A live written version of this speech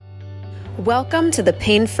Welcome to the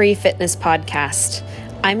Pain-Free Fitness Podcast.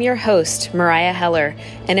 I'm your host, Mariah Heller,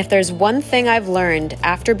 and if there's one thing I've learned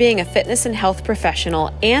after being a fitness and health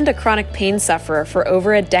professional and a chronic pain sufferer for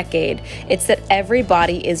over a decade, it's that every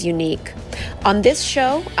body is unique. On this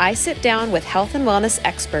show, I sit down with health and wellness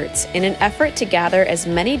experts in an effort to gather as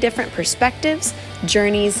many different perspectives,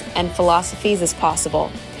 journeys, and philosophies as possible.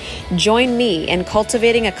 Join me in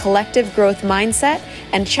cultivating a collective growth mindset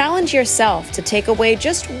and challenge yourself to take away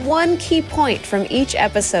just one key point from each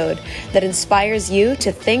episode that inspires you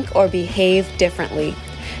to think or behave differently.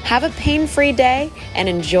 Have a pain-free day and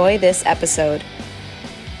enjoy this episode.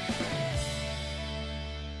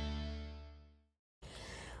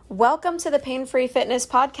 Welcome to the Pain-Free Fitness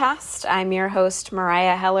Podcast. I'm your host,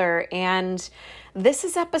 Mariah Heller, and this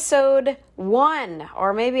is episode 1,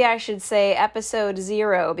 or maybe I should say episode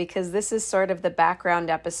 0, because this is sort of the background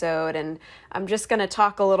episode, and I'm just going to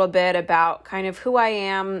talk a little bit about kind of who I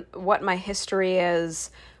am, what my history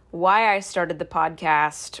is, why I started the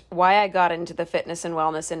podcast, why I got into the fitness and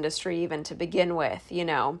wellness industry even to begin with,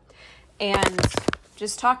 and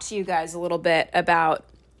just talk to you guys a little bit about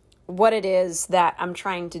what it is that I'm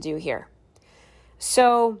trying to do here.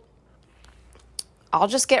 So I'll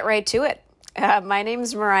just get right to it. My name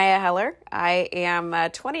is Mariah Heller. I am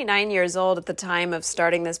 29 years old at the time of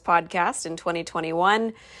starting this podcast in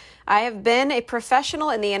 2021. I have been a professional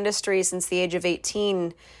in the industry since the age of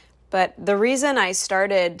 18, but the reason I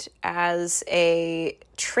started as a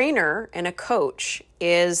trainer and a coach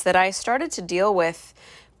is that I started to deal with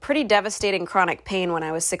pretty devastating chronic pain when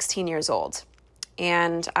I was 16 years old.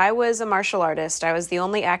 And I was a martial artist. I was the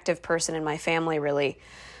only active person in my family, really.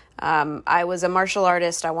 I was a martial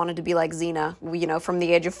artist. I wanted to be like Xena, from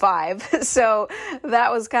the age of 5. So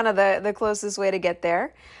that was kind of the closest way to get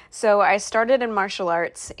there. So I started in martial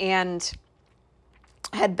arts and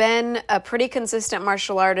had been a pretty consistent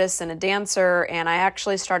martial artist and a dancer. And I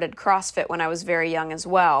actually started CrossFit when I was very young as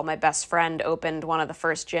well. My best friend opened one of the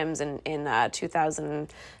first gyms in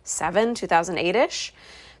 2007, 2008-ish.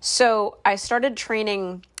 So I started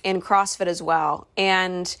training in CrossFit as well.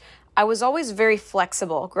 And I was always very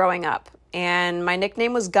flexible growing up, and my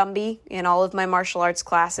nickname was Gumby in all of my martial arts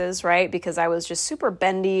classes, right? Because I was just super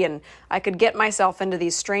bendy and I could get myself into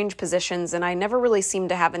these strange positions, and I never really seemed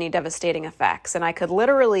to have any devastating effects. And I could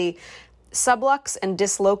literally sublux and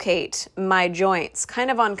dislocate my joints kind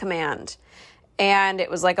of on command. And it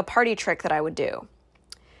was like a party trick that I would do.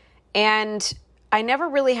 And I never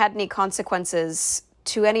really had any consequences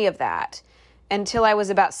to any of that until I was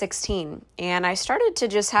about 16. And I started to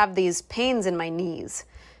just have these pains in my knees.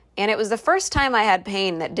 And it was the first time I had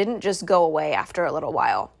pain that didn't just go away after a little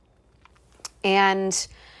while. And,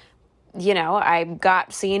 I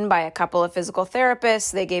got seen by a couple of physical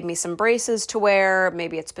therapists. They gave me some braces to wear.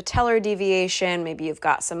 Maybe it's patellar deviation. Maybe you've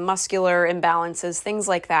got some muscular imbalances, things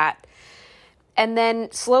like that. And then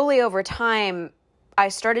slowly over time, I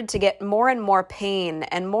started to get more and more pain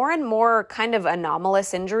and more kind of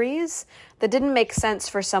anomalous injuries that didn't make sense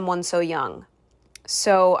for someone so young.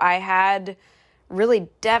 So I had really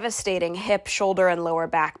devastating hip, shoulder, and lower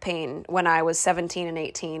back pain when I was 17 and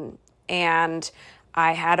 18. And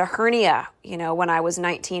I had a hernia, when I was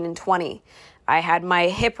 19 and 20. I had my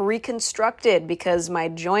hip reconstructed because my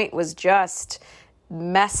joint was just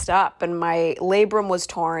messed up and my labrum was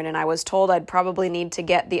torn, and I was told I'd probably need to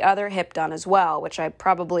get the other hip done as well, which I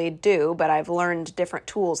probably do, but I've learned different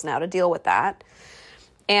tools now to deal with that.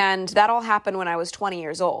 And that all happened when I was 20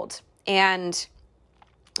 years old. And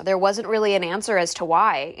there wasn't really an answer as to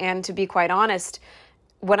why. And to be quite honest,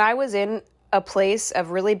 when I was in a place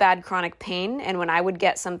of really bad chronic pain, and when I would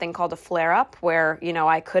get something called a flare-up where,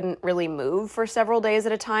 I couldn't really move for several days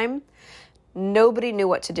at a time, nobody knew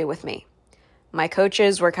what to do with me. My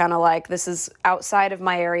coaches were kind of like, this is outside of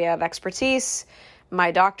my area of expertise. My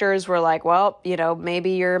doctors were like, well,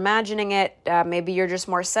 maybe you're imagining it. Maybe you're just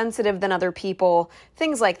more sensitive than other people,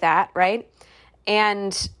 things like that, right?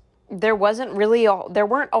 And there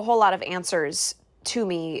weren't a whole lot of answers to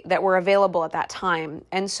me that were available at that time.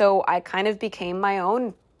 And so I kind of became my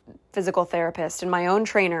own physical therapist and my own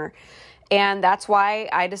trainer. And that's why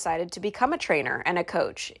I decided to become a trainer and a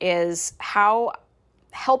coach, is how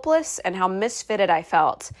helpless and how misfitted I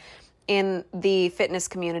felt in the fitness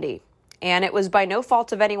community. And it was by no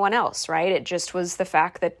fault of anyone else, right? It just was the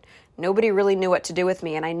fact that nobody really knew what to do with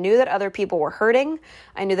me. And I knew that other people were hurting.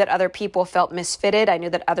 I knew that other people felt misfitted. I knew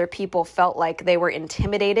that other people felt like they were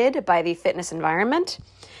intimidated by the fitness environment.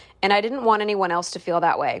 And I didn't want anyone else to feel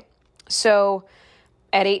that way. So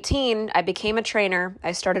at 18, I became a trainer.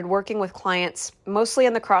 I started working with clients, mostly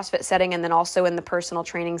in the CrossFit setting and then also in the personal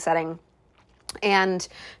training setting. And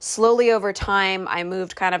slowly over time, I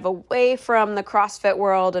moved kind of away from the CrossFit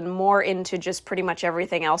world and more into just pretty much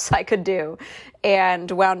everything else I could do, and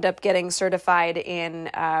wound up getting certified in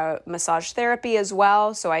massage therapy as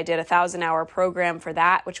well. So I did a 1,000-hour program for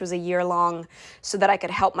that, which was a year long, so that I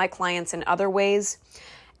could help my clients in other ways.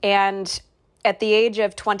 And at the age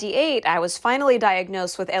of 28, I was finally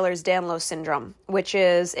diagnosed with Ehlers-Danlos syndrome, which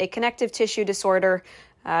is a connective tissue disorder.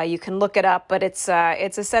 You can look it up, but it's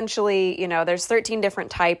essentially, there's 13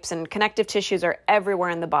 different types, and connective tissues are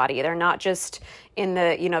everywhere in the body. They're not just in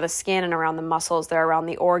the skin and around the muscles. They're around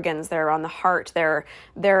the organs. They're around the heart.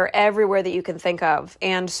 They're everywhere that you can think of.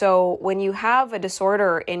 And so when you have a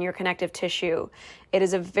disorder in your connective tissue, it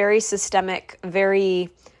is a very systemic,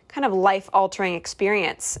 very kind of life-altering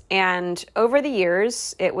experience. And over the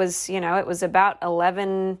years, it was about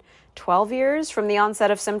 12 years from the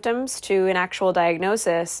onset of symptoms to an actual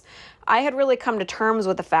diagnosis, I had really come to terms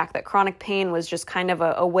with the fact that chronic pain was just kind of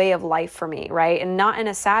a way of life for me, right? And not in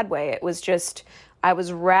a sad way. It was just, I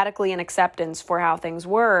was radically in acceptance for how things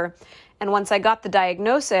were. And once I got the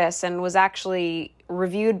diagnosis and was actually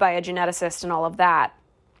reviewed by a geneticist and all of that,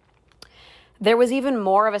 there was even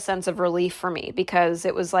more of a sense of relief for me, because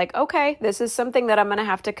it was like, okay, this is something that I'm going to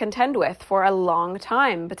have to contend with for a long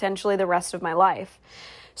time, potentially the rest of my life.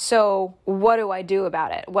 So what do I do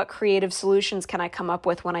about it? What creative solutions can I come up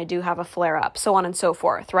with when I do have a flare-up? So on and so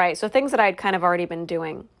forth, right? So things that I'd kind of already been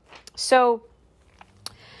doing. So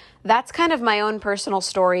that's kind of my own personal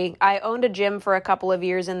story. I owned a gym for a couple of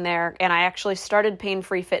years in there, and I actually started Pain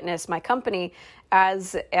Free Fitness, my company,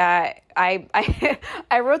 as I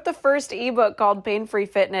wrote the first ebook called Pain Free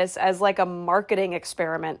Fitness as like a marketing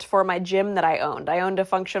experiment for my gym that I owned. I owned a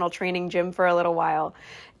functional training gym for a little while,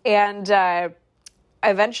 and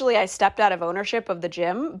eventually I stepped out of ownership of the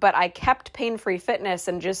gym, but I kept Pain Free Fitness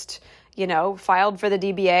and just, filed for the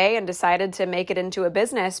DBA and decided to make it into a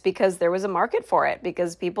business because there was a market for it,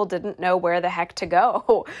 because people didn't know where the heck to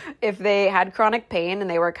go if they had chronic pain and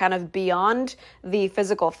they were kind of beyond the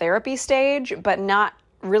physical therapy stage, but not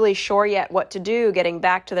really sure yet what to do getting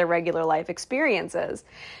back to their regular life experiences.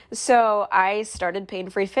 So I started Pain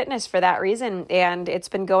Free Fitness for that reason, and it's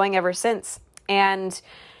been going ever since. And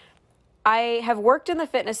I have worked in the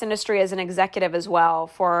fitness industry as an executive as well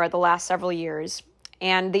for the last several years.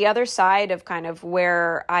 And the other side of kind of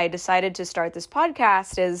where I decided to start this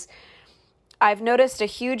podcast is I've noticed a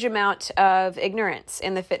huge amount of ignorance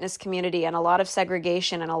in the fitness community, and a lot of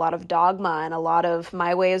segregation and a lot of dogma and a lot of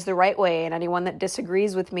my way is the right way and anyone that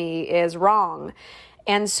disagrees with me is wrong.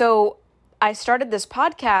 And so I started this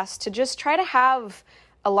podcast to just try to have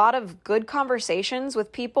a lot of good conversations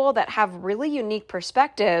with people that have really unique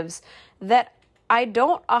perspectives that I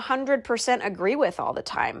don't 100% agree with all the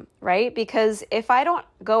time, right? Because if I don't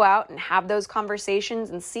go out and have those conversations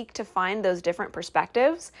and seek to find those different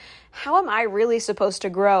perspectives, how am I really supposed to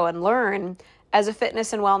grow and learn as a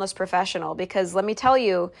fitness and wellness professional? Because let me tell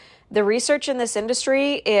you, the research in this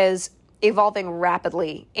industry is evolving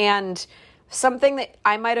rapidly, and something that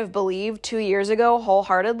I might have believed 2 years ago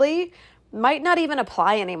wholeheartedly might not even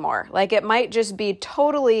apply anymore. Like, it might just be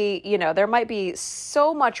totally, there might be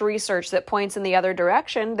so much research that points in the other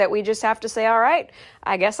direction that we just have to say, all right,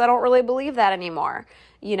 I guess I don't really believe that anymore,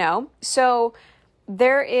 So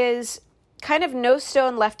there is kind of no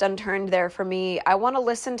stone left unturned there for me. I want to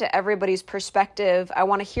listen to everybody's perspective. I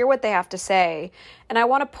want to hear what they have to say. And I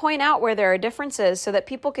want to point out where there are differences so that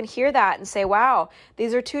people can hear that and say, wow,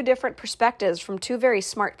 these are two different perspectives from two very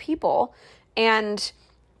smart people. And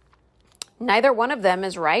neither one of them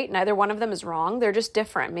is right. Neither one of them is wrong. They're just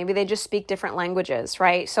different. Maybe they just speak different languages,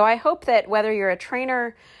 right? So I hope that whether you're a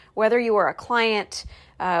trainer, whether you are a client,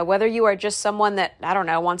 whether you are just someone that,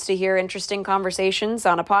 wants to hear interesting conversations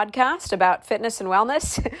on a podcast about fitness and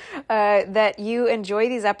wellness, that you enjoy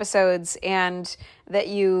these episodes and that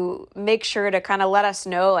you make sure to kind of let us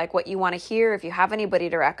know like what you want to hear. If you have anybody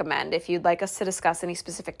to recommend, if you'd like us to discuss any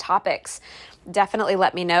specific topics, definitely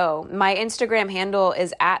let me know. My Instagram handle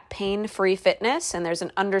is @painfreefitness, and there's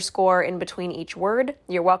an underscore in between each word.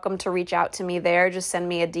 You're welcome to reach out to me there. Just send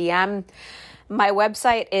me a DM. My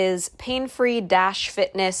website is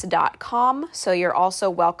painfree-fitness.com, so you're also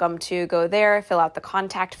welcome to go there, fill out the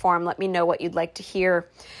contact form, let me know what you'd like to hear.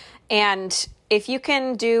 And if you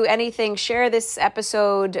can do anything, share this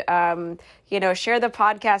episode, share the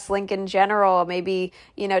podcast link in general, maybe,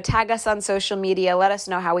 tag us on social media, let us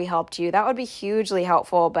know how we helped you. That would be hugely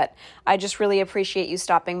helpful, but I just really appreciate you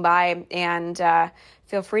stopping by, and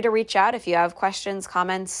feel free to reach out if you have questions,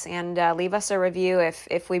 comments, and leave us a review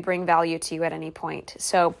if we bring value to you at any point.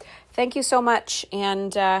 So thank you so much,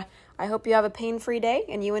 and I hope you have a pain-free day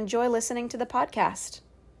and you enjoy listening to the podcast.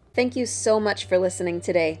 Thank you so much for listening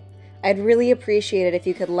today. I'd really appreciate it if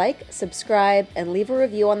you could like, subscribe, and leave a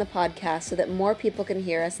review on the podcast so that more people can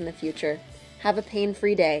hear us in the future. Have a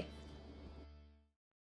pain-free day.